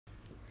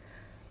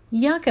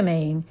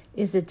Yaka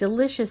is a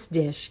delicious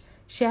dish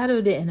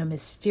shadowed in a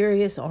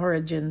mysterious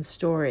origin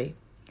story.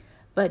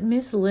 But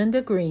Miss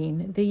Linda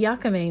Green, the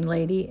Yaka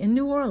lady in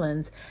New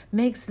Orleans,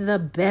 makes the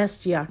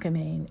best Yaka,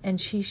 and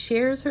she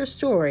shares her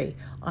story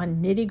on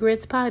Nitty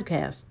Grits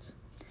podcasts.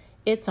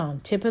 It's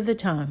on Tip of the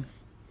Tongue.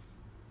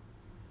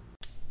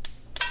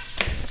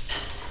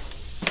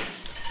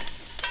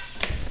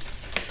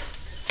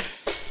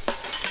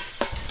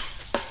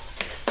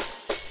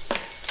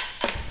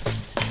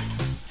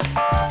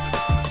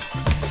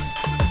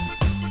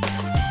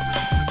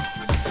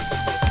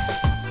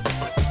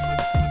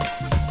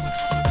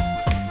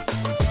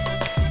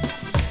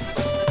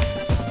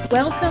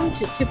 Welcome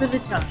to Tip of the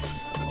Tongue,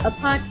 a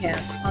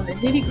podcast on the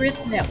Nitty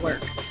Grits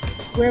Network,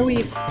 where we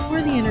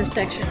explore the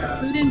intersection of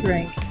food and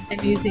drink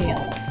and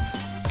museums.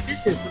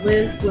 This is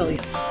Liz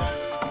Williams.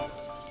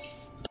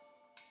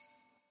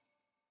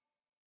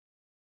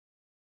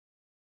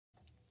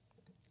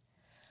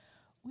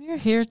 We're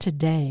here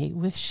today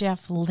with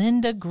Chef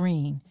Linda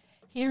Green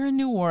here in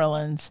New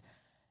Orleans.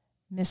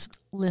 Miss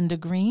Linda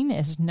Green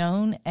is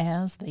known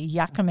as the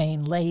Yaka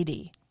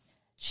lady.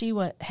 She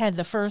had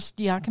the first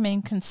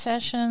Yaka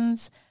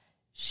concessions.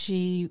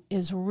 She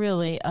is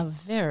really a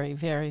very,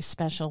 very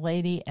special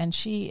lady, and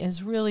she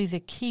is really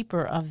the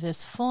keeper of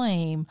this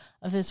flame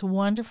of this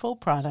wonderful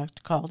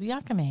product called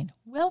Yaka.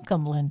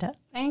 Welcome, Linda.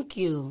 Thank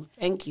you.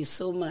 Thank you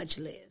so much,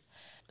 Liz.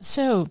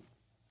 So,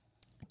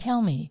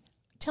 tell me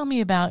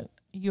about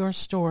your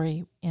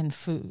story in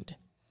food.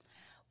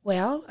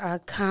 Well, I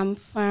come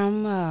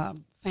from a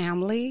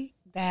family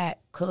that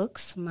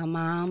cooks. My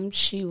mom,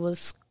 she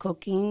was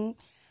cooking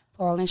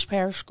Orange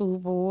Parish School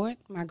Board.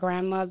 My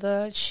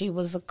grandmother, she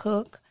was a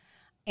cook,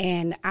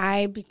 and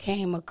I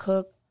became a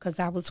cook because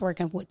I was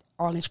working with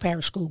Orange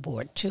Parish School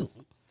Board too.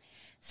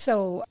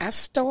 So I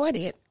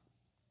started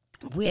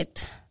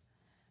with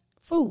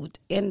food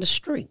in the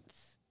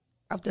streets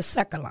of the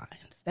second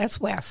lines. That's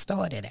where I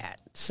started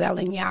at,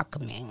 selling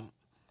Yaka,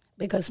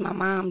 because my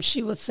mom,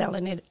 she was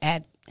selling it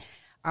at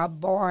a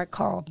bar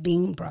called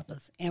Bean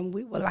Brothers, and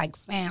we were like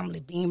family.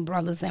 Bean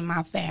Brothers and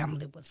my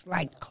family was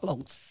like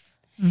close.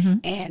 Mm-hmm.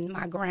 And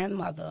my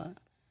grandmother,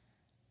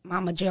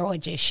 Mama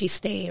Georgia, she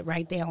stayed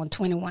right there on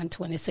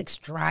 2126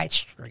 Dry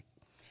Street.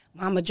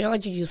 Mama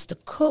Georgia used to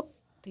cook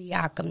the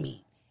Yaka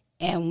meat.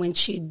 And when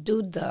she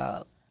do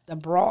the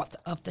broth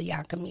of the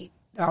Yaka meat,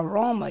 the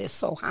aroma is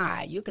so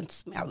high, you can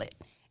smell it.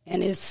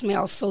 And it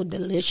smells so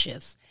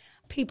delicious.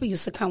 People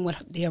used to come with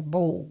their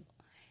bowl.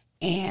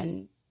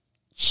 And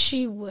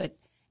she would,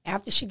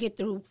 after she get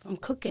through from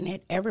cooking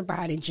it,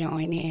 everybody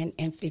join in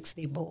and fix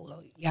their bowl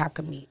of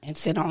Yaka meat and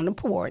sit on the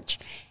porch,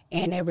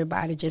 and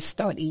everybody just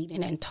start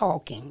eating and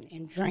talking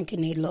and drinking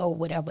their little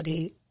whatever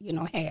they,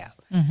 have.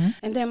 Mm-hmm.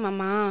 And then my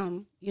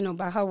mom,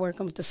 by her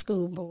working with the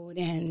school board,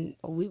 and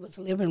we was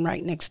living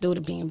right next door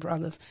to Bean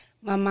Brothers,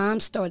 my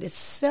mom started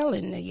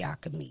selling the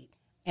Yaka meat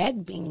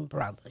at Bean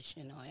Brothers,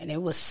 and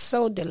it was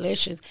so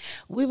delicious.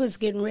 We was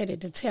getting ready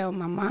to tell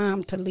my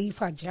mom to leave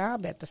her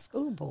job at the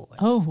school board.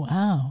 Oh,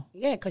 wow.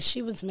 Yeah, because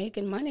she was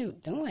making money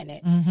doing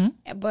it.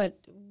 Mm-hmm. But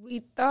we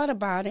thought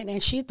about it,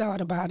 and she thought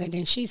about it,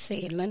 and she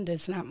said, Linda,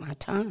 it's not my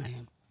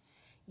time,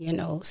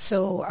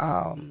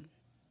 So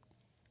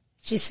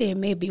she said,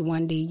 maybe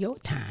one day your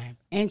time.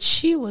 And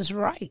she was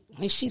right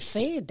when she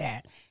said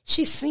that.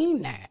 She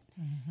seen that.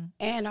 Mm-hmm.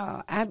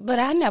 And but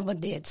I never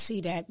did see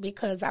that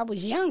because I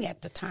was young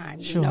at the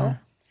time, Sure.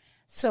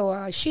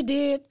 So she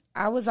did.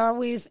 I was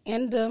always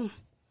in the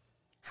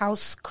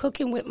house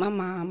cooking with my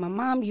mom. My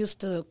mom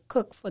used to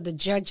cook for the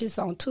judges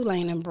on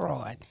Tulane and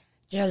Broad.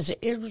 Judge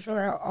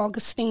Israel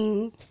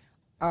Augustine,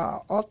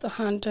 Arthur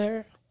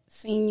Hunter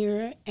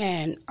Sr.,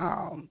 and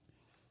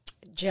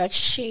Judge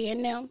Shea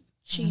and them.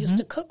 She used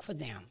to cook for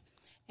them.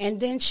 And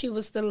then she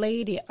was the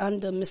lady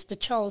under Mr.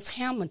 Charles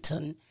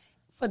Hamilton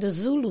for the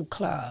Zulu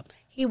Club.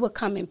 He would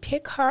come and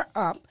pick her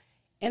up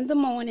in the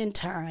morning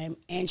time,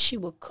 and she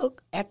would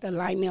cook at the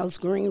Lionel's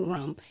Green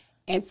Room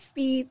and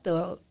feed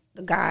the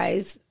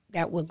guys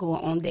that would go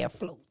on their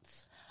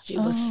floats. She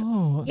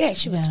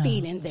was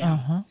feeding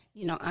them,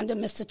 under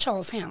Mr.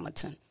 Charles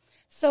Hamilton.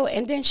 So,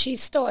 and then she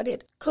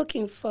started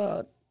cooking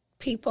for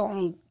people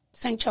on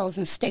St. Charles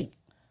and State.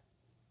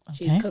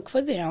 Okay. She cooked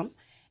for them,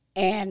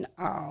 and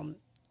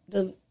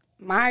the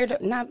Myers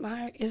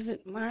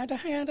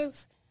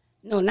Hatters?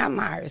 No, not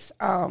Myers.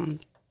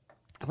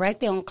 Right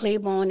there on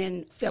Claiborne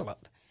and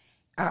Phillip.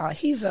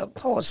 He's a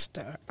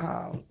poster.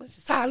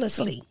 Silas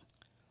Lee.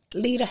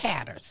 Lita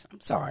Hatters.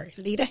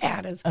 Lita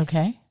Hatters.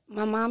 Okay.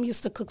 My mom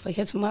used to cook for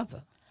his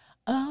mother.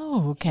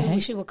 Oh, okay.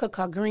 And she would cook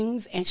her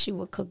greens, and she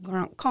would cook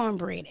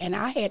cornbread, and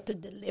I had to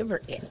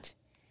deliver it.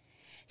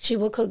 She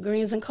would cook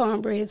greens and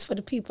cornbreads for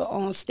the people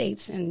on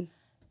States and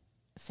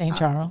St.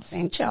 Charles.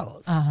 St.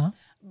 Charles. Uh-huh.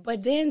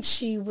 But then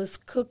she was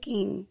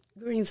cooking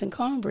greens and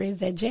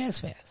cornbreads at Jazz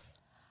Fest.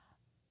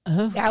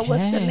 Okay. That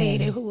was the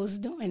lady who was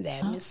doing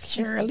that, Miss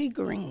Shirley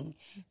Green,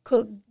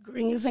 cooked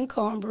greens and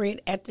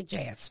cornbread at the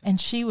Jazz Fest. And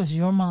she was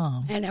your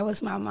mom. And that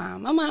was my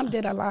mom. My mom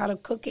did a lot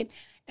of cooking.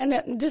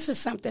 And this is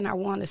something I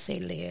want to say,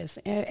 Liz,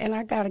 and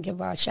I got to give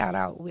her a shout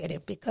out with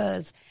it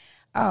because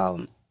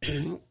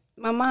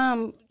My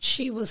mom,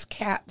 she was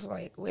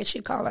Catholic. Well, she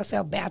called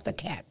herself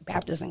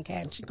Baptist and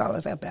Cat. She called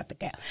herself Baptist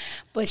Cat.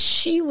 But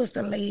she was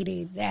the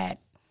lady that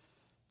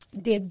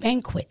did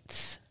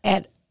banquets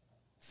at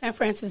St.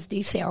 Francis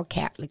de Sales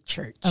Catholic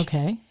Church.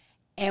 Okay.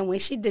 And when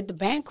she did the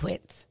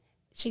banquets,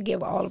 she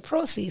gave all the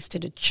proceeds to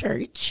the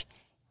church,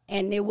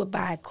 and they would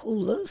buy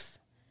coolers,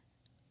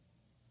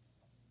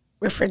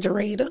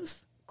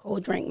 refrigerators,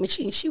 cold drink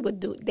machines.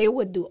 They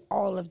would do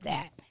all of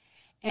that.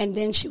 And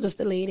then she was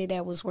the lady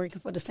that was working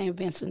for the St.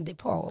 Vincent de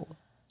Paul.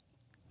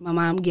 My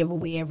mom gave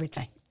away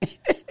everything.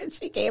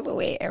 She gave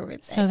away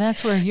everything. So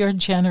that's where your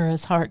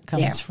generous heart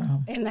comes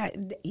from.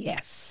 And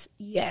yes,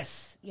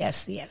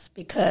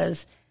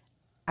 because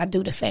I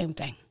do the same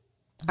thing.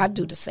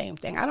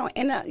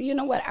 You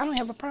know what? I don't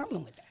have a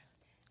problem with that.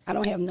 I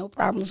don't have no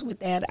problems with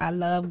that. I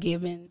love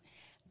giving.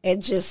 It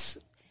just,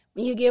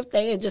 when you give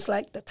things, it's just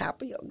like the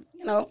top of your,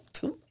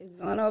 it's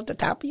going off the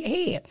top of your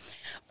head.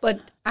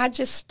 But I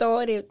just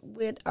started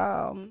with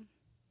the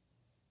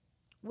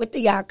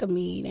Yaka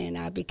meet, and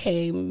I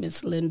became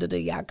Miss Linda, the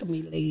Yaka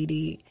meet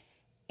lady.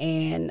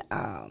 And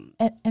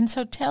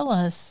so tell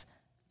us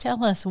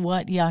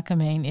what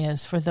yakimein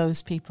is for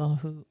those people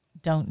who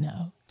don't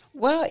know.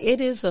 Well,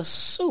 it is a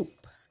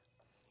soup.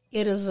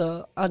 It is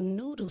a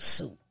noodle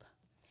soup,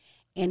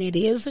 and it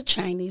is a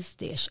Chinese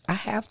dish. I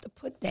have to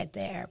put that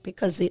there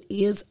because it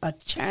is a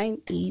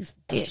Chinese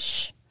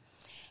dish.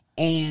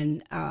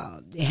 And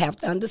they have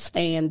to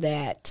understand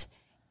that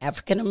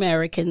African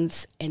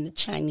Americans and the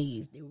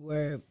Chinese,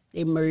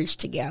 they merged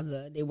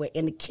together. They were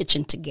in the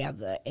kitchen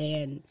together,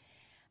 and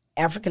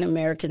African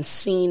Americans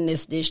seen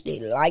this dish. They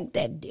liked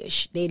that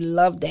dish. They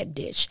loved that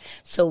dish.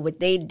 So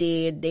what they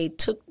did, they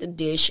took the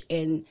dish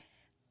and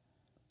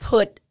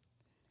put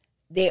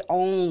their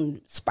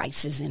own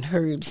spices and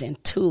herbs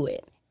into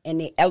it, and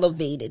they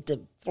elevated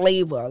the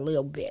flavor a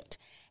little bit.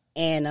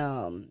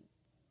 And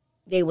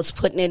they was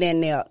putting it in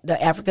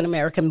the African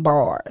American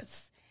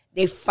bars.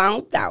 They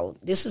found out,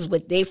 this is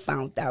what they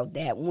found out,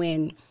 that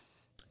when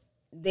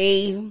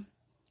they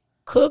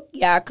cook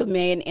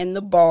yakimein in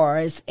the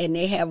bars and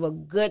they have a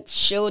good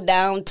show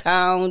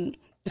downtown,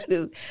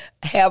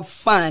 have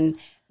fun,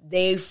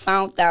 they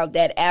found out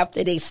that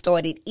after they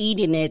started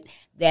eating it,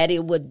 that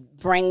it would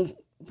bring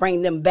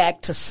them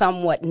back to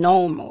somewhat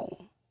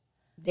normal.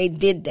 They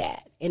did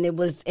that, and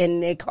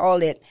they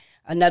call it,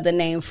 another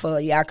name for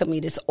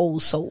yakimein is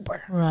old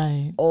sober.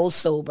 Right. Old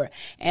sober.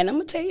 And I'm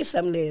going to tell you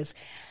something, Liz.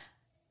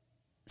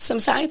 Some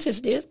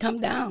scientists did come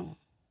down.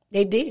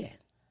 They did.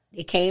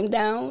 They came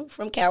down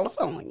from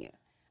California.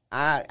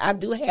 I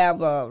do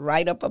have a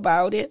write-up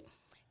about it,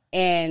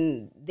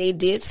 and they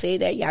did say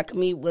that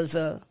yakimein was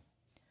a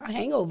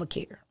hangover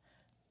cure.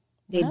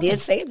 They did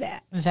say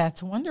that.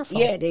 That's wonderful.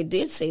 Yeah, they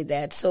did say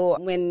that. So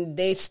when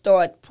they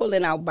start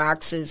pulling out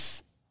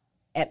boxes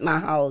at my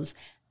house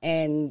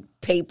and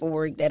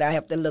paperwork that I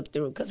have to look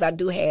through, because I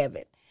do have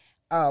it,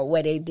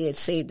 where they did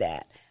say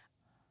that.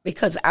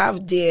 Because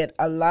I've did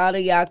a lot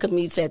of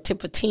yakimeins at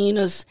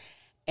Tipitina's,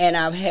 and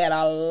I've had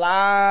a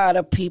lot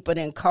of people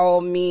that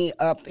call me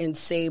up and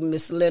say,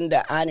 Miss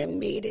Linda, I done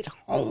made it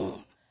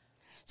home.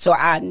 So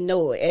I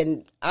know it.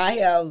 And I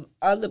have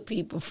other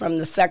people from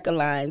the second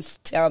lines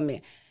tell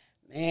me,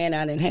 man,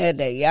 I done had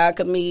that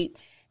yakimein,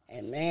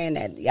 and man,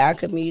 that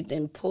yakimein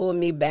done pull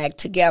me back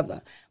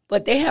together.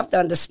 But they have to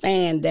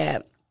understand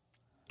that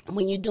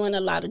when you're doing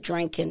a lot of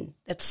drinking,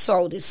 that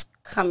salt is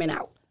coming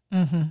out.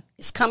 Mm-hmm.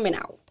 It's coming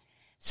out.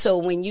 So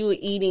when you're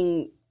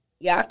eating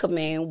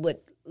yakimein with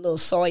little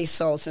soy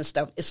sauce and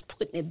stuff, it's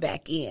putting it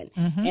back in.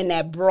 Mm-hmm. And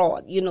that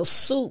broth,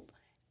 soup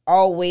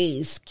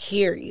always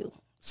cure you.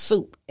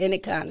 Soup, any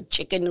kind of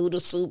chicken noodle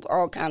soup,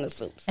 all kind of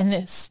soups. And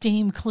the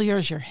steam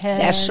clears your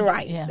head. That's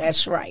right. Yeah.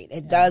 That's right.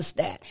 It does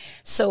that.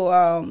 So,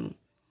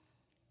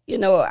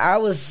 I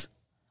was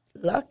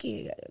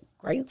lucky,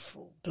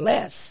 grateful,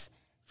 blessed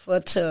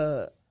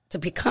to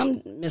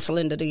become Miss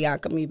Linda the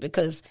Yakimein,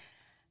 because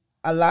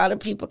a lot of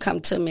people come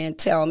to me and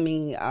tell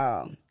me,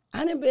 I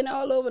done been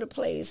all over the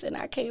place and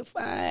I can't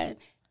find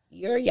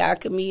your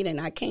yakimein and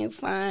I can't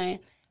find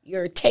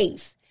your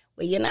taste.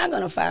 Well, you're not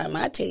going to find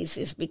my taste.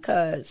 It's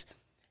because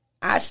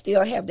I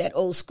still have that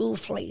old school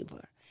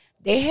flavor.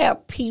 They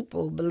have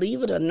people,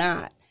 believe it or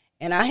not,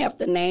 and I have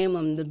to name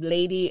them, the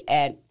lady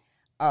at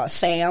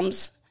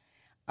Sam's,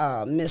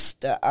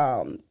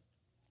 the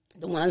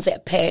ones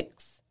at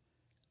Peck's,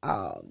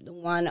 the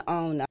one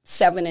on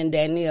 7 and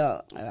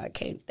Daniel, I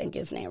can't think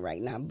his name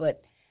right now,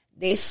 but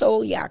they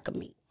sold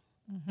yakimein.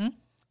 Mm-hmm.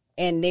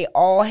 And they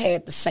all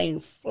had the same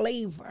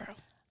flavor.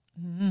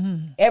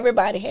 Mm-hmm.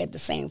 Everybody had the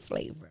same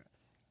flavor.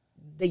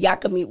 The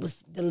yakimein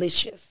was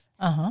delicious.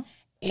 Uh-huh.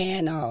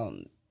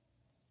 And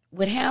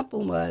what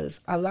happened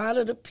was a lot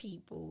of the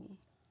people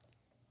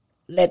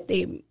let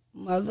their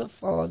mother,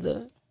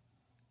 father,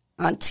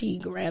 auntie,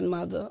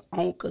 grandmother,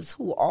 uncles,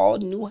 who all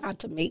knew how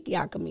to make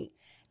yakimein,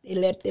 they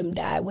let them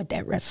die with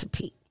that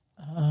recipe.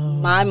 Oh.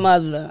 My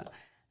mother,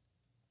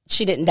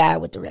 she didn't die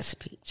with the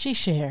recipe. She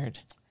shared.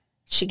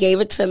 She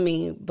gave it to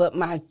me, but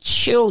my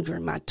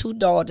children, my 2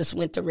 daughters,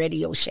 went to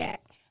Radio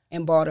Shack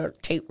and bought a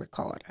tape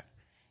recorder.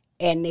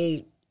 and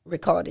they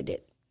recorded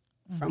it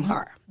from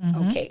her.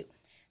 Okay.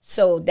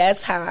 So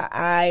that's how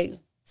I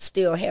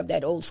still have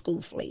that old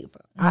school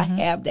flavor. I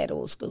have that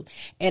old school.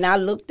 And I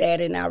looked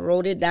at it and I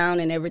wrote it down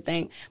and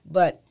everything.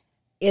 But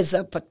it's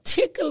one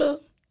particular,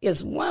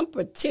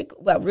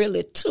 well,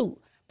 really two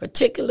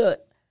particular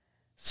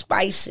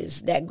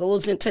spices that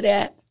goes into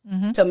that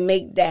to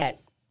make that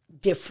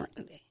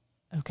differently.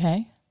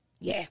 Okay.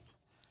 Yeah.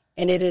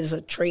 And it is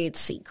a trade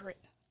secret.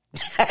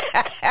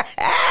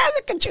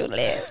 Look at you,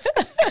 Liz.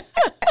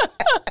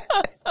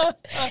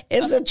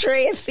 It's a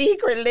trade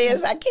secret,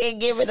 Liz. I can't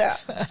give it up.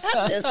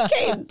 I just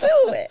can't do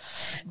it.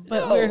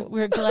 But No.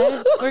 we're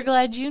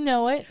glad you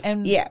know it,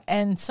 and Yeah.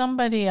 and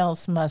somebody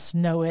else must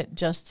know it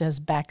just as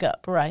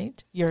backup,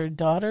 right? Your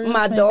daughter?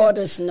 My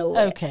daughters know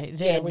it. Okay,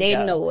 there yeah, we they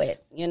go. know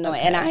it. And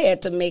Okay. I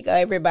had to make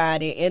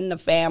everybody in the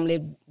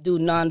family do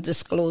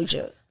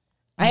non-disclosure.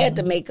 I had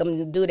to make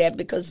them do that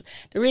because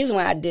the reason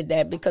why I did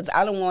that because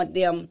I don't want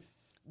them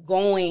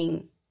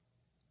going.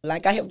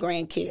 Like I have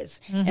grandkids,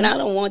 and I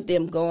don't want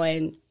them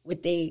going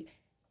with their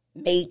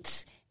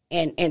mates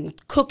and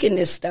cooking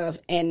this stuff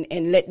and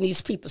letting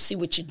these people see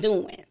what you're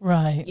doing.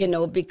 Right. You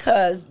know,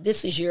 because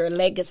this is your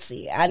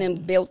legacy. I done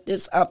built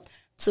this up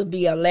to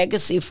be a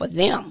legacy for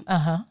them.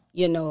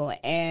 You know,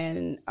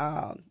 and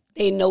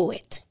they know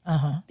it.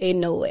 They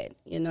know it.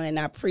 You know, and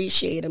I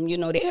appreciate them. You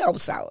know, they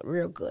helps out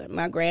real good.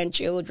 My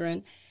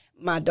grandchildren,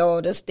 my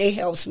daughters, they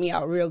helps me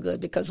out real good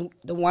because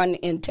the one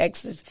in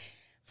Texas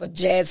for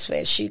Jazz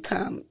Fest, she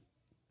come,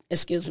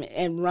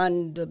 and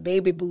run the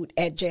baby boot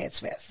at Jazz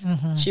Fest.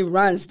 She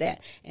runs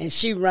that, and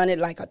she run it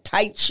like a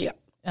tight ship,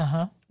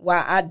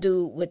 while I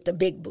do with the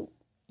big boot.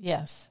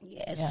 Yes.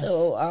 Yeah,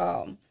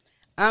 so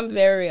I'm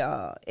very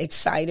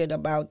excited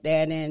about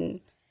that, and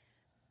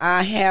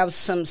I have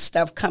some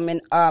stuff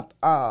coming up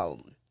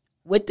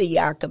with the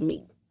Yaka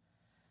meat.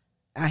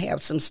 I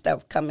have some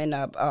stuff coming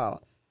up.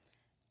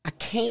 I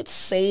can't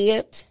say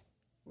it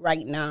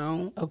right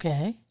now.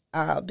 Okay.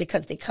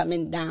 Because they're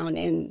coming down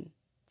in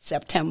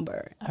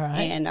September. All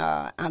right. And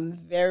I'm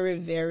very,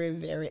 very,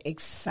 very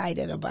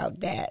excited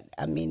about that.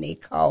 I mean, they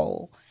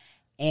called,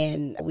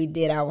 and we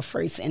did our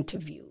first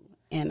interview,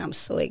 and I'm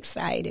so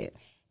excited.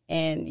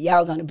 And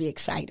y'all going to be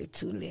excited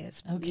too,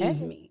 Liz. Believe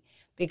me.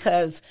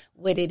 Because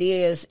what it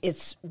is,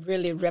 it's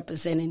really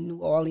representing New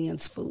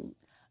Orleans food.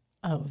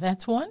 Oh,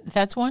 that's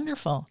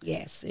wonderful.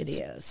 Yes, it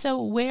is.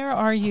 So where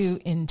are you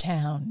in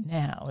town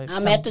now?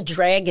 I'm at the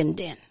Dragon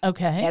Den.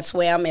 Okay. That's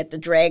where I'm at the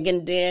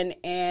Dragon Den,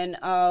 and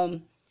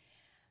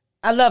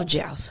I love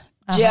Jeff.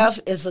 Jeff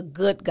is a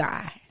good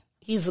guy.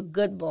 He's a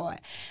good boy.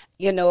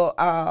 You know,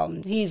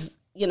 he's,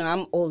 you know,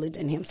 I'm older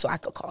than him, so I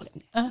could call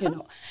him that, you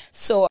know.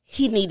 So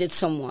he needed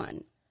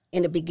someone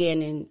in the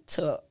beginning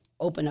to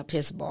open up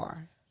his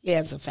bar. He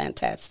has a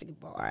fantastic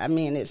bar. I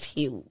mean, it's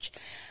huge.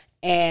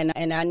 And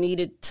I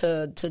needed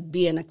to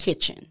be in a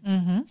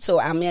kitchen.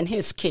 So I'm in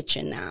his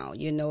kitchen now.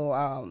 You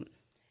know,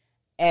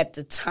 at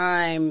the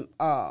time,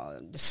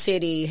 the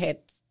city had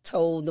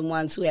told the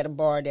ones who had a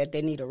bar that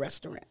they need a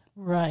restaurant.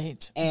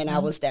 Right. And I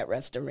was that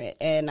restaurant.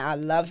 And I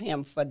love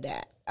him for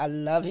that. I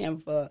love him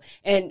for,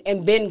 and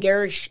Ben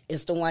Gersh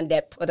is the one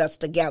that put us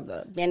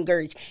together. Ben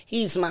Gersh,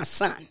 he's my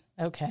son.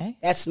 Okay.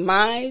 That's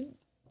my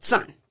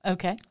son.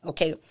 Okay.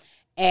 Okay.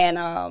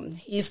 And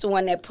he's the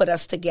one that put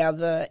us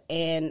together,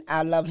 and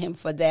I love him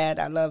for that.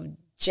 I love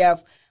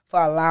Jeff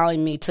for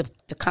allowing me to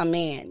come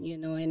in, you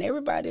know, and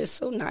everybody is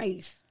so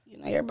nice. You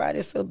know, everybody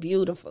is so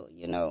beautiful,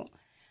 you know.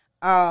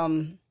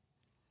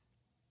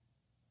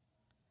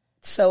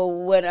 So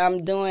what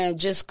I'm doing,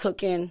 just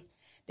cooking,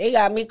 they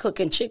got me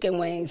cooking chicken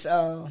wings,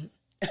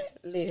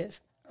 Liz.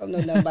 I don't know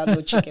nothing about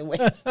no chicken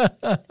wings.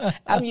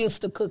 I'm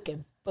used to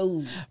cooking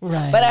food.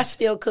 Right. But I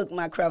still cook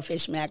my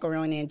crawfish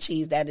macaroni and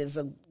cheese. That is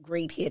a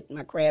great hit.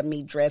 My crab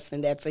meat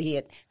dressing, that's a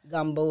hit.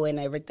 Gumbo and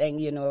everything,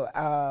 you know.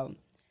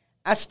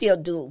 I still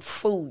do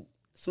food,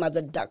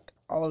 smothered duck,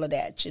 all of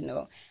that, you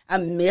know. I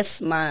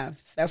miss my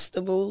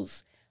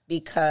festivals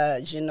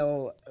because, you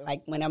know,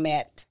 like when I'm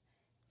at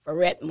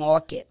Ferret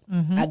Market,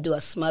 I do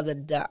a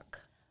smothered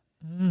duck.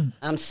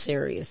 I'm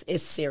serious.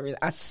 It's serious.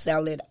 I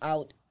sell it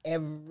out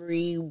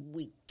every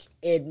week.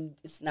 And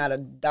it's not a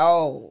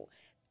dog.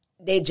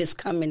 They just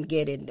come and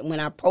get it. When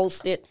I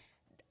post it,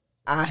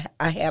 I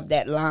have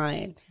that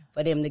line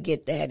for them to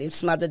get that. It's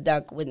smothered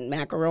duck with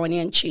macaroni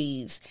and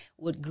cheese,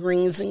 with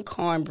greens and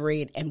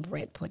cornbread and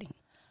bread pudding.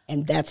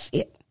 And that's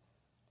it.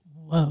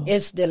 Whoa.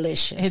 It's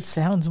delicious. It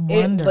sounds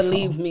wonderful.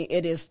 Believe me,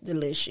 it is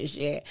delicious,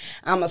 yeah.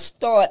 I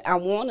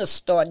want to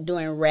start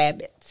doing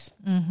rabbits.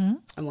 I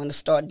want to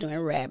start doing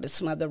rabbits,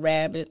 smothered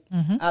rabbit.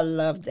 I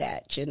love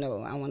that, you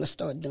know. I want to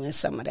start doing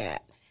some of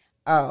that.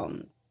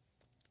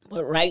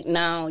 But right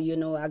now, you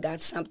know, I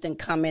got something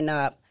coming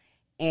up,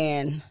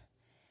 and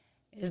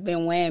it's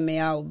been weighing me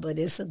out, but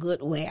it's a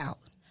good way out.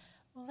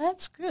 Well,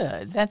 that's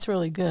good. That's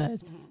really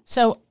good.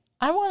 So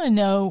I want to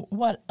know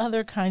what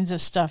other kinds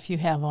of stuff you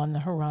have on the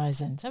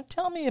horizon. So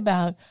tell me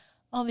about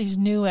all these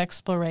new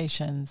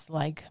explorations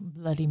like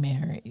Bloody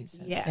Marys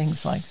and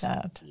things like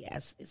that.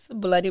 Yes, it's a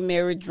Bloody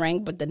Mary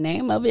drink, but the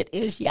name of it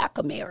is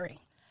Yaka Mary.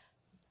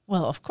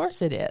 Well, of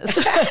course it is.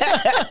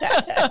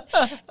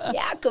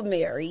 Yaka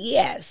Mary,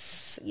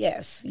 yes.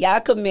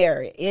 Yaka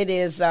Mary. It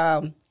is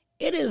a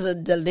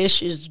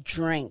delicious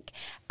drink.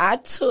 I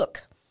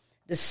took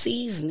the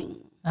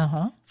seasoning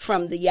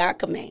from the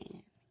Yaka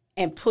Man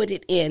and put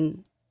it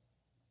in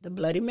the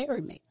Bloody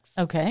Mary mix.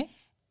 Okay.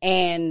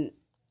 And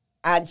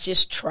I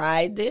just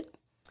tried it,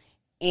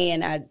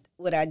 and I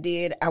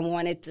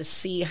wanted to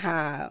see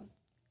how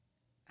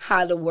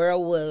the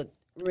world would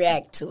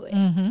react to it.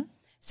 Mm-hmm.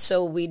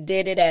 So we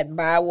did it at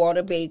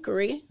Bywater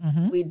Bakery.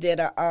 Mm-hmm. We did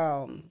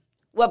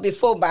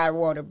before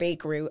Bywater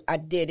Bakery, I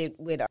did it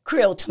with a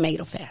Creole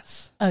Tomato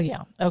Fest. Oh,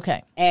 yeah.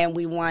 Okay. And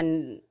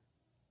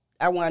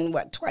I won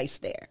twice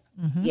there.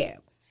 Mm-hmm. Yeah.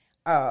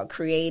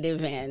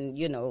 Creative,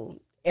 and,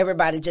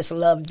 everybody just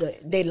loved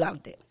it. They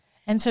loved it.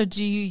 And so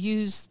do you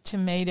use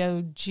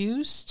tomato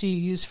juice? Do you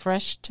use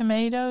fresh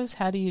tomatoes?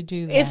 How do you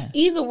do that? It's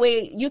either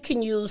way. You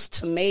can use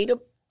tomato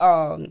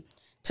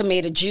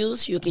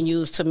juice. You can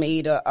use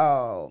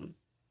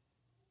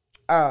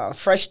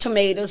fresh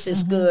tomatoes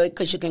is good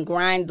because you can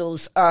grind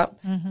those up.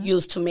 Mm-hmm.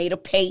 Use tomato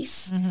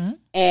paste. Mm-hmm.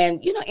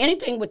 And,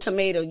 anything with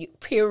tomato,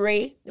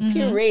 puree. The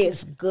puree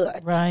is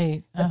good.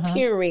 Right. The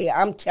puree,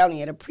 I'm telling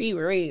you, the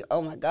puree,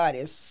 oh, my God,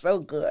 is so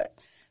good.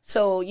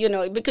 So,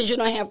 because you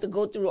don't have to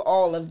go through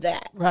all of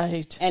that.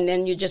 Right. And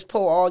then you just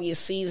pour all your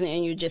seasoning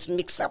and you just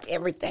mix up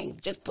everything.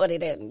 Just put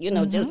it in,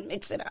 just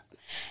mix it up.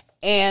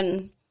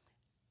 And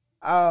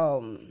I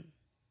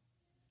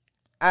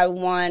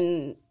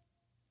won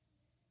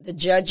the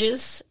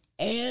judges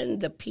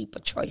and the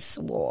People Choice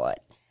Award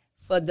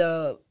for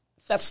the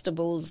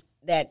festivals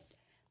the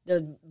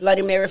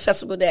Bloody Mary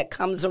Festival that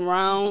comes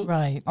around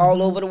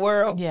all over the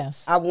world.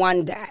 Yes. I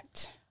won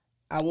that.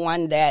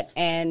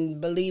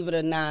 And believe it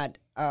or not,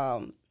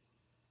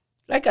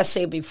 like I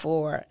said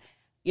before,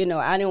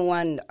 I didn't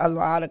win a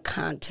lot of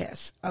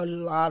contests. I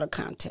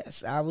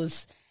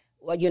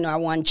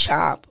won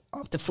Chop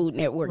off the Food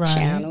Network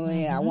channel.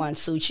 Mm-hmm. I won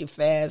Sushi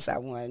Fest. I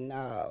won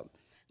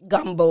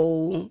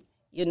Gumbo.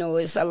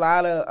 It's a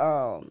lot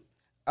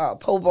of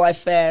Po' Boy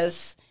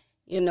Fest.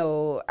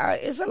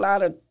 It's a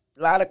lot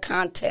of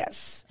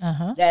contests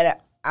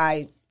that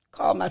I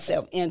call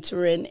myself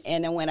entering,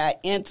 and then when I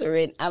enter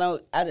it, I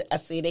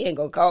say they ain't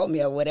gonna call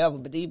me or whatever,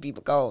 but these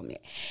people call me,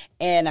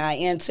 and I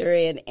enter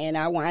it, and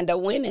I wind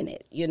up winning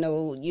it.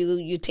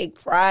 You take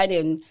pride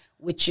in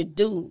what you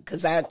do,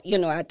 because I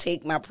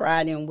take my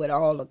pride in with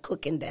all the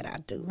cooking that I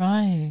do.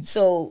 Right.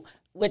 So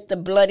with the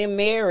Bloody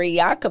Mary,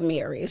 Yaka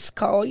Mary, it's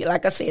called,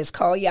 like I said, it's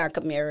called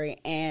Yaka Mary,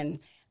 and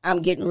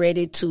I'm getting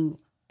ready to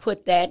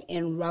put that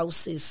in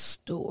Rouse's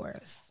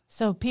stores.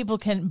 So people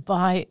can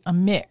buy a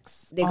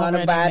mix. They're going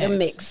to buy the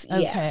mix,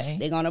 okay. Yes.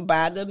 They're going to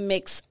buy the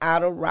mix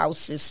out of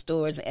Rouse's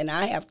stores. And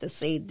I have to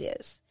say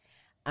this.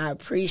 I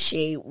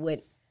appreciate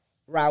what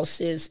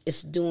Rouse's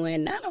is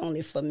doing, not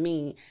only for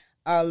me,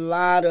 a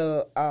lot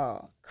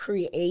of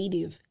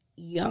creative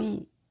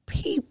young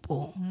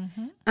people.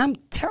 Mm-hmm. I'm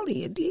telling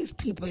you, these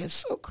people are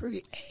so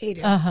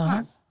creative.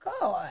 My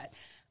God.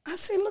 I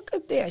say, look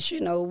at this.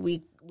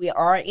 We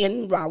are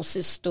in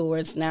Rouse's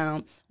stores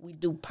now. We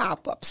do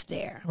pop-ups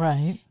there.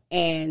 Right.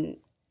 And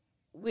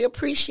we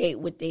appreciate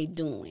what they're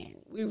doing.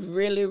 We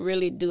really,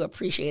 really do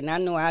appreciate it. And I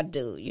know I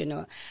do.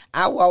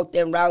 I walked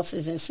in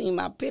Rouse's and seen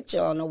my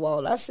picture on the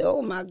wall. I said,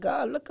 oh, my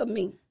God, look at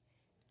me.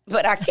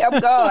 But I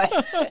kept going.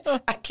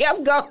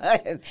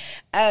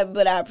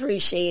 But I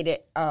appreciate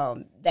it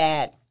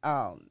that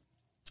I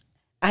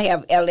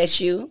have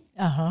LSU,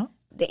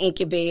 the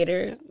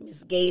incubator,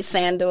 Ms. Gay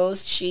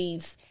Sandals.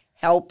 She's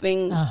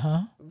helping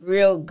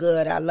real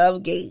good. I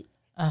love Gay.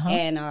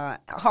 And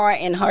her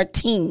and her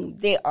team,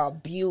 they are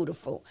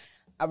beautiful.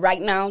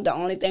 Right now, the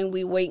only thing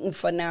we're waiting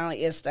for now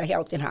is the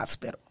health and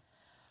hospital.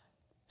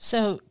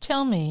 So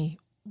tell me,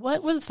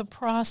 what was the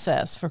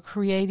process for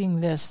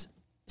creating this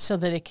so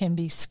that it can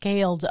be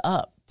scaled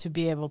up to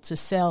be able to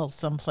sell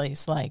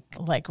someplace like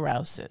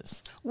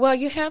Rouse's? Well,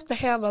 you have to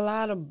have a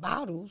lot of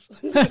bottles.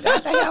 You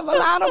got to have a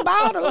lot of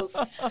bottles.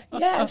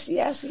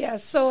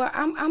 Yes. So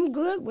I'm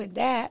good with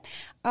that.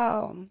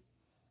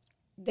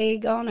 They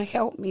gonna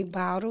help me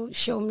bottle,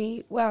 show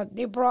me. Well,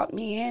 they brought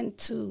me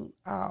into.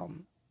 I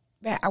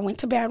went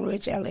to Baton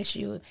Rouge,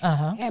 LSU,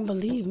 and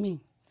believe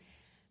me,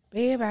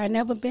 babe, I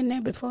never been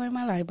there before in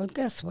my life. But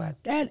guess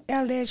what? That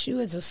LSU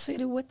is a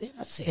city within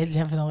a city. It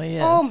definitely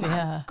is. Oh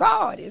my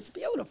God, it's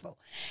beautiful,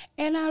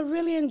 and I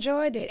really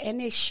enjoyed it. And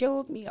they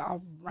showed me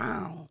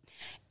around,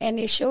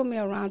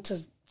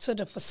 to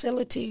the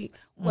facility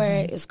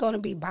where it's going to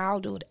be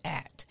bottled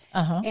at,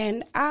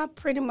 and I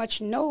pretty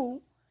much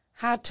know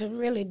how to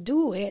really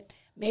do it.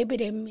 Maybe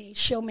they may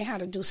show me how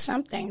to do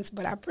some things,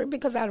 but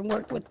because I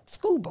work with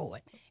school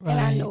board, and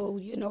I know,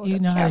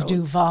 how to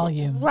do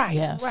volume. Right,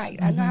 yes. right.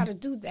 I know how to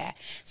do that.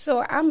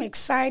 So I'm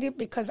excited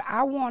because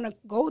I want to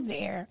go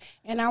there,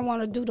 and I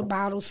want to do the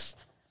bottles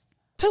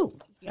too.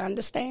 You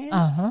understand?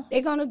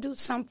 They're going to do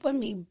some for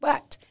me,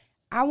 but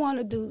I want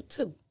to do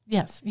too.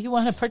 Yes, you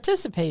want to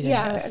participate in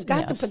this. I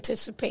got to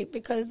participate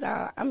because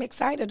I'm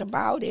excited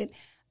about it.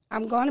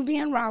 I'm going to be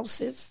in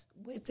Rouse's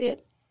with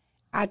it.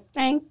 I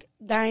thank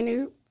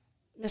Dinah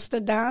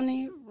Mr.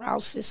 Donnie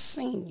Rouse is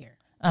Sr.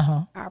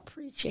 Uh-huh. I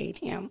appreciate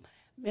him.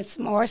 Miss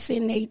Marcy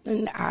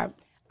Nathan, I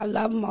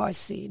love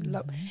Marcy.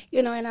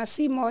 And I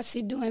see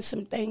Marcy doing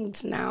some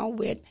things now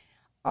with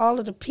all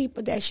of the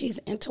people that she's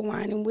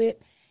intertwining with.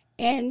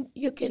 And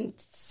you can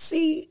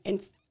see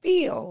and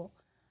feel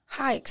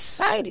how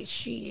excited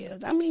she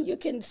is. I mean, you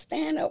can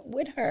stand up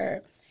with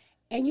her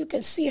and you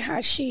can see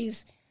how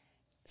she's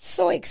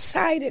so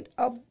excited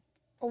of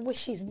what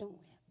she's doing.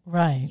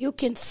 Right. You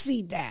can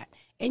see that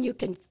and you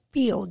can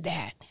feel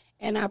that.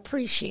 And I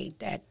appreciate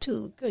that,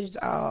 too, because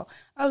a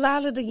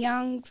lot of the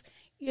young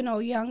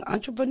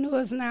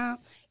entrepreneurs now,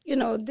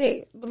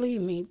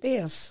 believe me, they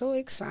are so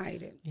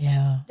excited.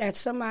 Yeah. That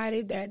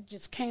somebody that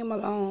just came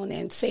along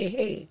and said,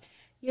 hey,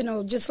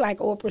 just like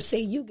Oprah said,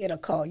 you get a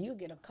call, you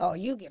get a call,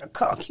 you get a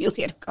call, you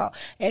get a call.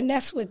 And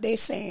that's what they're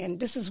saying.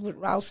 This is what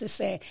Rouse is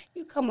saying.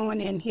 You come on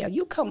in here,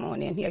 you come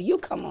on in here, you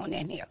come on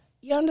in here.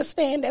 You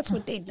understand? That's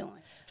what they're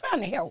doing,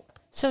 trying to help.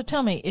 So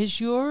tell me, is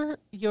your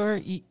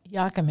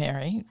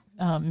Yakamari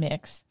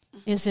mix,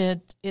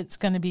 it's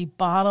going to be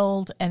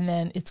bottled and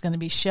then it's going to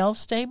be shelf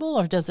stable,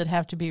 or does it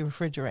have to be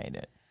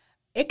refrigerated?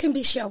 It can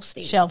be shelf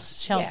stable. Shelf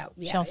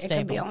Shelf stable. It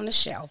can be on the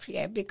shelf,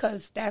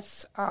 because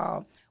that's,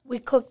 we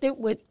cooked it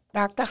with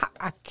Dr.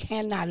 I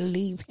cannot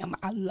leave him.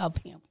 I love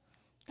him.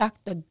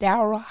 Dr.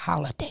 Darrell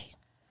Holiday.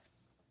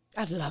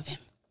 I love him.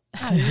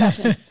 I love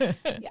him.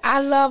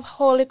 I love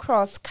Holy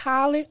Cross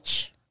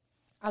College.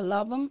 I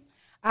love him.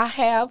 I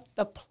have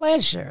the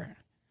pleasure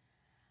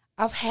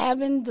of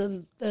having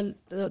the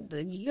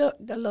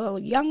little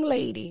young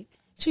lady.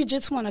 She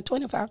just won a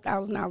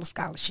 $25,000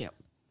 scholarship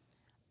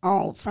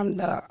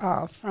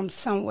from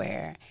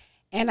somewhere,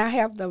 and I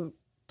have the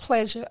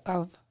pleasure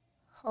of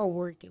her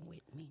working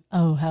with me.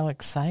 Oh, how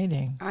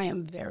exciting! I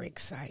am very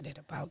excited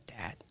about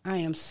that. I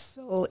am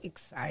so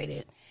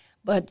excited.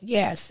 But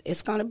yes,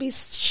 it's going to be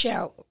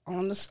shelf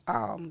on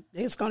the.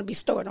 It's going to be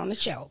stored on the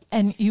shelf.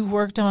 And you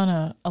worked on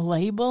a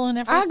label and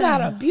everything. I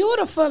got a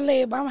beautiful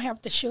label. I'm gonna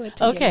have to show it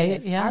to you. Okay,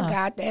 yeah. I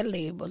got that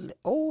label.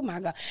 Oh my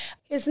God,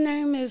 his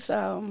name is.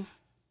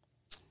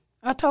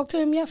 I talked to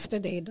him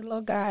yesterday. The little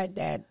guy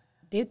that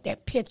did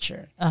that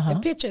picture. Uh-huh. The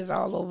picture's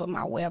all over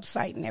my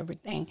website and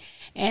everything,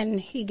 and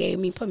he gave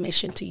me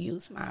permission to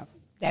use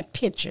that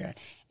picture.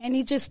 And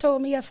he just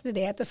told me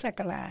yesterday at the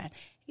second line.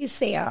 He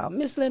said,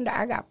 Miss Linda,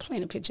 I got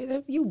plenty of pictures.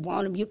 If you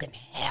want them, you can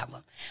have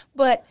them.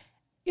 But,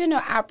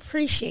 I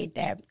appreciate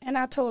that. And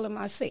I told him,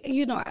 I said,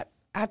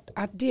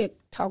 I did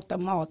talk to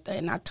Martha,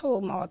 and I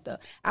told Martha,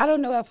 I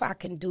don't know if I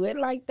can do it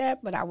like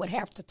that, but I would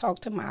have to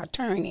talk to my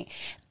attorney.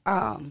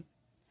 I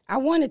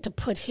wanted to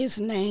put his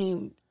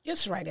name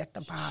just right at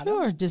the bottom.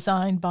 Sure,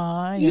 designed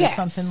by or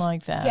something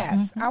like that.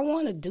 Yes, Mm-hmm. I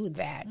want to do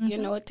that,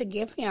 to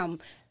give him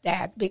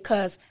that,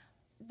 because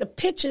the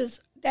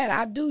pictures that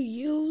I do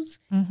use,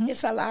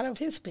 it's a lot of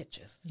his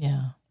pictures.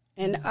 Yeah.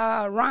 And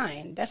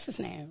Ryan, that's his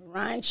name,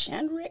 Ryan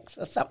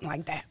Shandricks or something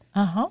like that.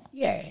 Uh-huh.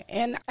 Yeah,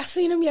 and I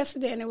seen him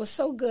yesterday, and it was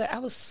so good.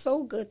 It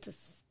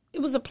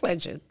was a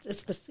pleasure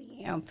just to see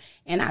him.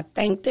 And I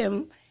thanked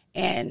him,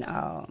 and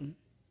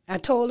I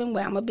told him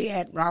where I'm going to be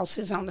at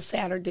Rouse's on the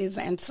Saturdays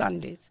and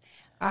Sundays.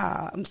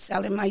 I'm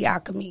selling my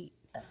Yaka meat,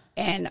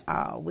 and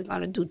we're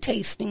going to do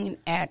tasting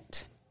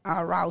at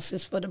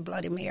Rouse's for the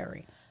Bloody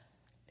Mary.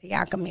 The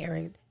Yaka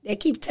Mary. They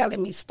keep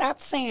telling me,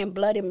 stop saying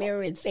Bloody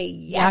Mary and say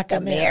Yaka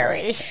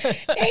Mary.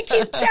 They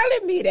keep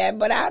telling me that,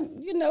 but I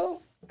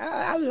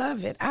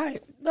love it.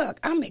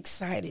 I'm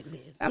excited,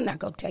 Liz. I'm not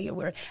going to tell you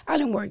where. I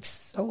done worked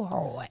so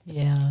hard.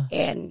 Yeah.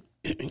 And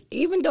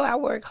even though I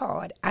work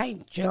hard, I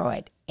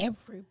enjoyed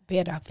every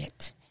bit of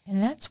it.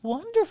 And that's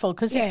wonderful,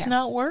 because it's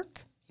not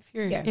work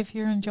if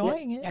you're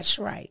enjoying it. That's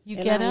right. You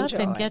get up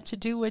and get to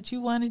do what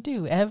you want to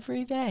do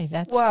every day.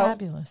 That's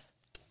fabulous.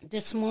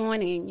 This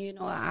morning,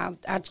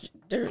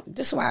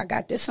 this is why I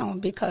got this on,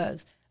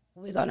 because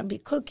we're going to be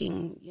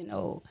cooking,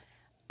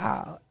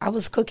 I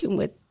was cooking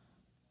with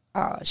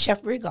Chef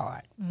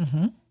Regard,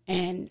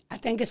 and I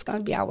think it's going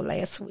to be our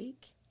last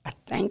week.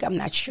 I'm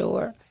not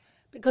sure,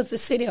 because the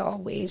city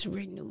always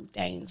renew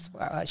things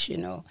for us,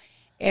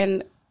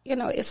 and,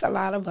 it's a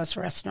lot of us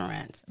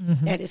restaurants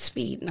that is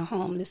feeding the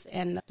homeless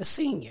and the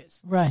seniors.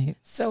 Right.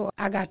 So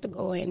I got to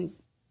go and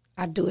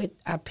I do it.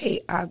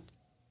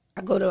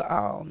 I go to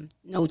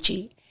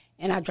Nochi,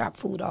 and I drop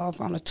food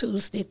off on a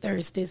Tuesday,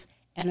 Thursdays,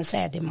 and a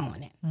Saturday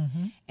morning.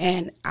 Mm-hmm.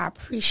 And I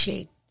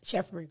appreciate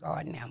Chef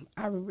Regard and them.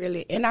 I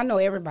really, and I know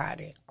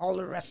everybody, all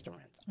the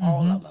restaurants,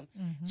 all of them.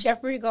 Mm-hmm.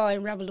 Chef Regard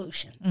and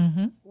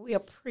Revolution, we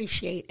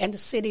appreciate, and the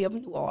city of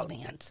New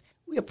Orleans,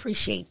 we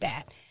appreciate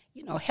that,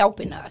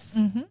 helping us,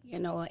 and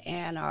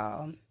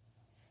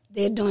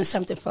they're doing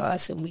something for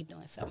us, and we're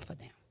doing something for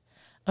them.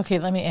 Okay,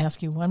 let me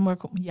ask you one more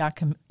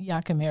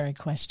Yakamari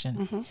question.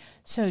 Mm-hmm.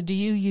 So do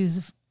you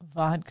use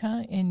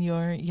vodka in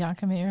your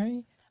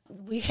Yakamari?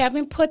 We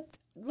haven't put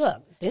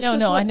look, this No, is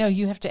no, what, I know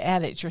you have to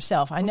add it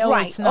yourself. I know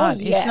Right. it's not. Oh,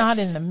 yes. It's not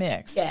in the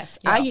mix. Yes,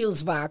 Yeah. I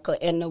use vodka,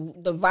 and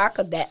the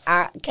vodka that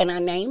can I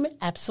name it?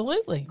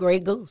 Absolutely. Grey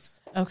Goose.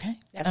 Okay.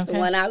 That's the Okay.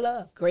 one I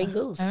love, Grey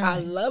Goose. all I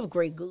right. love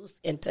Grey Goose.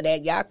 Into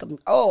that Yaka.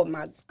 Oh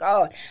my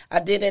God, I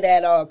did it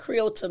at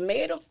Creole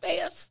Tomato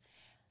Fest,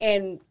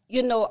 and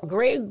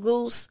Grey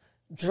Goose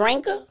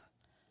drinker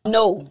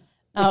know what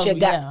Oh, you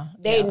got. yeah,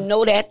 They yeah.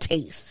 know that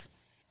taste,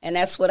 and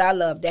that's what I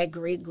love. That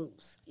Grey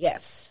Goose.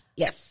 Yes,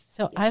 yes.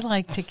 So I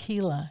like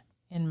tequila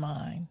in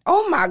mine.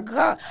 Oh my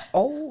God.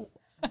 Oh,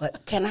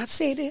 but can I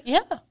say this? Yeah.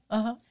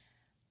 Uh-huh.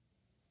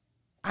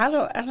 I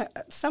don't.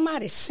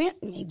 Somebody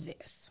sent me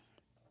this.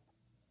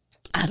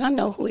 I don't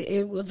know who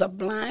it was. A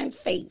blind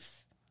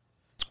face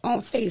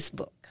on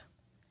Facebook,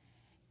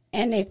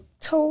 and it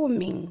told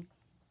me,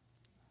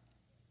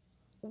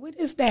 "What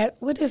is that?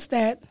 What is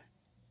that?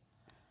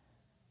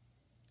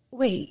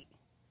 Wait,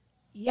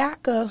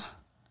 Yaka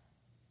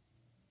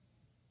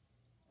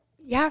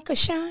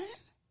shine."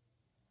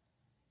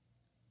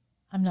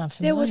 I'm not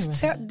familiar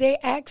with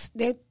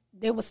it.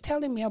 They was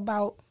telling me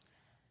about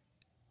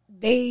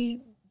they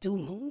do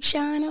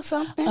moonshine or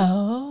something.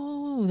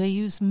 Oh, they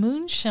use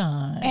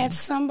moonshine. And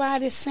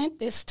somebody sent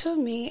this to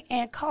me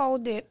and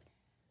called it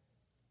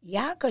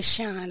Yaka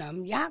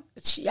Shine.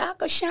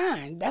 Yaka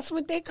Shine. That's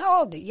what they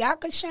called it,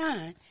 Yaka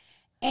Shine.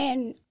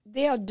 And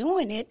they're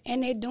doing it,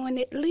 and they're doing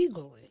it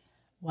legally.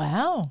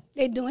 Wow.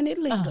 They're doing it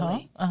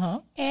legally. Uh-huh.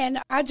 And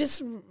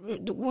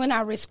when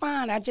I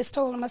respond, I just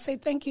told them, I say,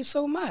 thank you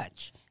so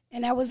much.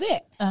 And that was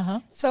it.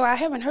 Uh-huh. So I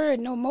haven't heard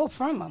no more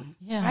from them.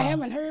 Yeah. I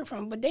haven't heard from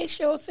them. But they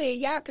sure say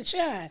Yaka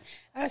Shine.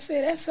 I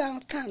said, that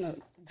sounds kind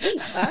of deep,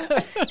 huh?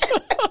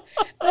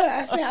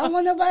 I said, I don't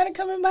want nobody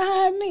coming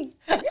behind me.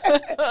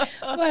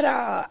 But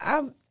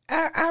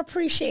I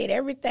appreciate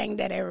everything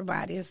that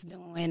everybody is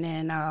doing.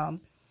 And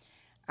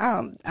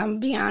I'm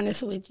be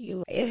honest with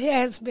you, it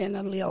has been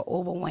a little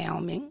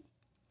overwhelming.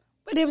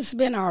 But it's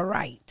been all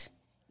right.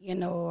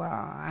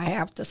 I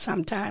have to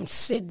sometimes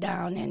sit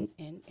down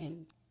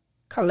and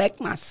collect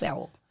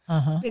myself.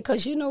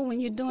 Because,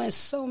 when you're doing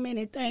so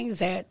many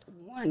things at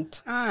one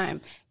time,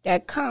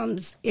 that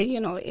comes,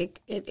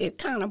 it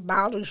kind of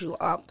bottles you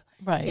up.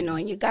 Right.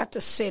 And you got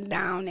to sit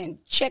down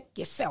and check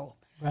yourself.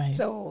 Right.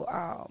 So,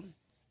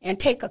 and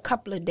take a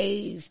couple of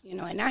days,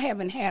 and I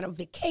haven't had a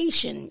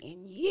vacation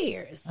in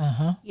years,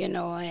 and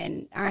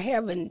I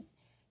haven't,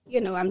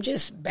 I'm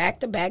just back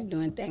to back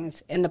doing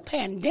things. And the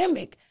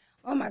pandemic,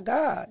 oh my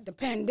God, the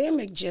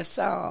pandemic just,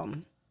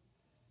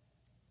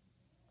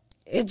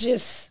 it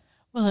just,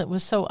 Well, it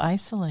was so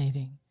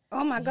isolating.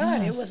 oh my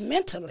God, Yes. it was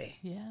mentally.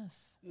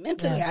 Yes.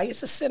 Mentally, Yes. I used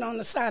to sit on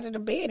the side of the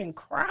bed and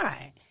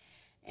cry,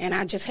 and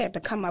I just had to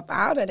come up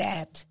out of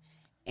that.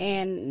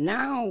 And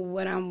now,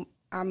 when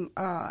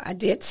I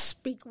did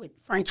speak with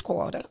French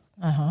Quarter.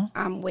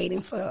 I'm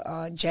waiting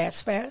for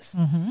Jazz Fest.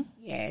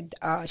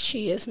 Yeah,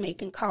 she is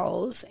making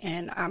calls,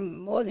 and I'm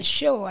more than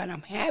sure, and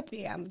I'm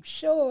happy. I'm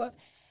sure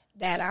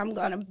that I'm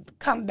gonna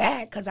come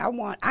back because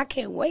I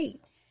can't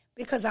wait.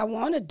 Because I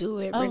want to do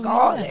it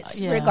regardless.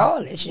 yeah.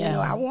 Regardless, Yeah.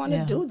 I want to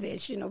Yeah. do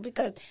this,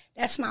 because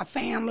that's my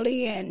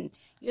family, and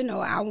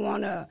I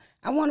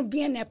wanna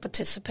be in that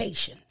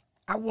participation.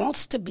 I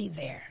wants to be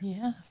there.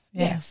 Yes.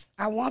 Yes,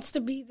 I wants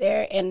to be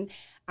there, and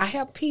I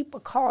have people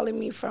calling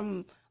me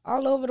from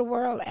all over the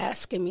world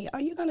asking me, "Are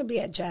you going to be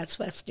at Jazz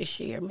Fest this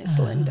year, Miss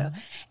Linda?"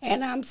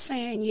 And I'm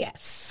saying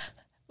yes.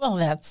 Well,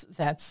 that's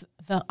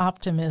the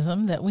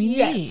optimism that we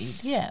Yes.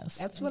 need. Yes.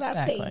 That's what I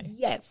exactly. say.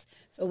 Yes.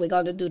 So we're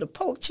going to do the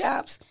pork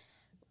chops.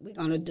 We're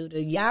going to do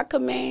the Yaka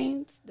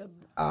mains,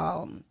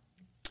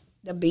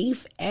 the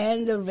beef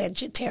and the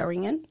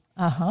vegetarian,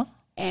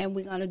 and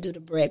we're going to do the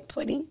bread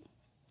pudding.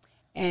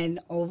 And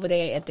over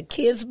there at the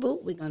kids'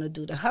 booth, we're going to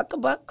do the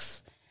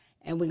huckabucks,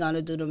 and we're going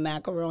to do the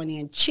macaroni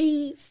and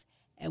cheese,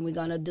 and we're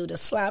going to do the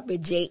sloppy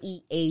Jeaux.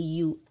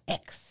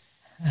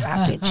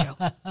 Sloppy Joe.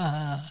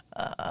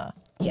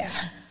 Yeah.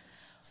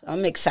 So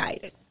I'm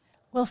excited.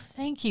 Well,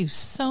 thank you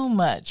so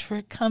much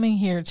for coming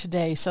here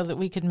today so that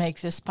we could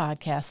make this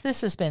podcast.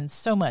 This has been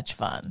so much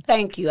fun.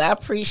 Thank you. I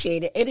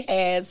appreciate it. It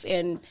has.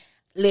 And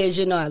Liz,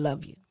 I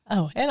love you.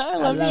 Oh, and I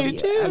love you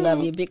too. I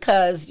love you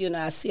because,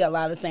 I see a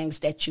lot of things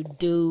that you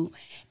do,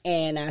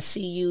 and I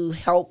see you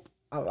help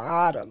a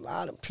lot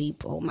of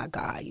people. Oh, my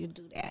God, you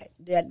do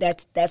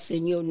that. That's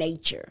in your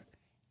nature.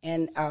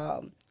 And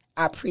I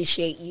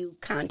appreciate you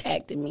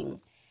contacting me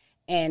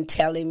and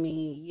telling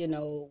me,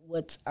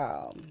 what's,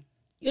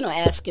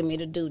 asking me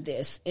to do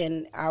this.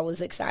 And I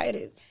was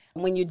excited.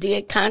 When you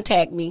did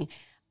contact me,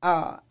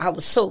 I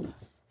was so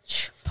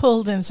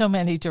pulled in so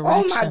many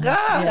directions. Oh, my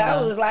God. Yeah.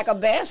 I was like a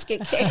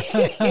basket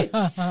case.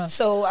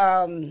 So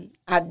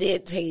I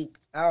did take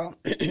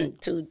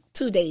 2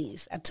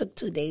 days. I took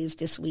 2 days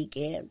this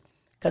weekend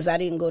because I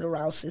didn't go to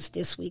Rouse's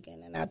this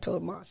weekend. And I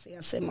told Marcy,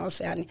 I said,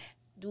 Marcy, I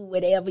do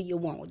whatever you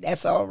want.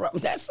 That's all.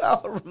 That's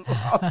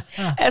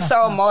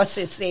all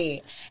Marcy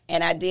said.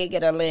 And I did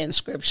get a little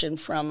inscription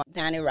from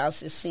Donnie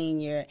Rouse's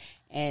Sr.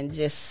 and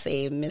just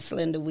say, Miss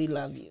Linda, we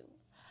love you.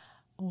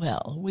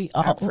 Well, we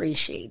I all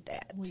appreciate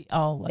that. We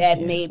all love That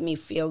you. made me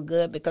feel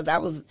good because I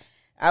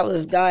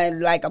was going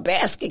like a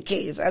basket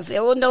case. I said,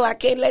 "Oh no, I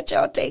can't let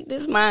y'all take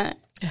this mine.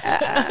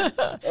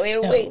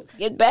 Wait,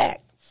 get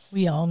back."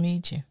 We all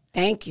need you.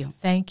 Thank you.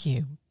 Thank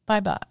you.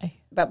 Bye-bye.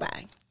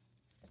 Bye-bye.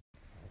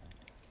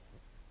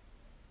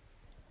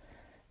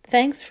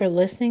 Thanks for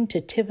listening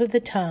to Tip of the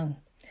Tongue.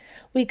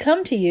 We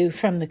come to you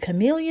from the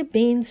Camellia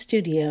Bean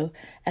Studio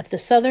at the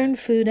Southern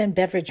Food and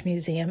Beverage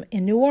Museum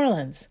in New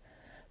Orleans,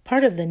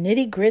 part of the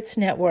Nitty Grits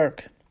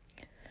Network.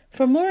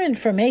 For more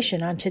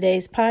information on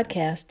today's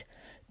podcast,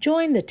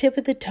 join the Tip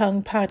of the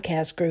Tongue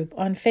podcast group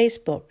on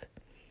Facebook.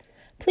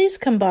 Please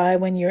come by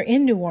when you're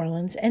in New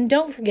Orleans and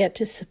don't forget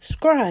to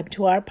subscribe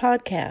to our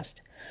podcast,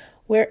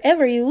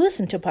 wherever you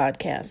listen to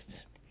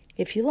podcasts.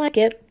 If you like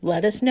it,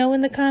 let us know in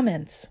the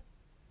comments.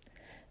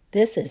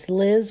 This is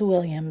Liz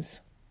Williams.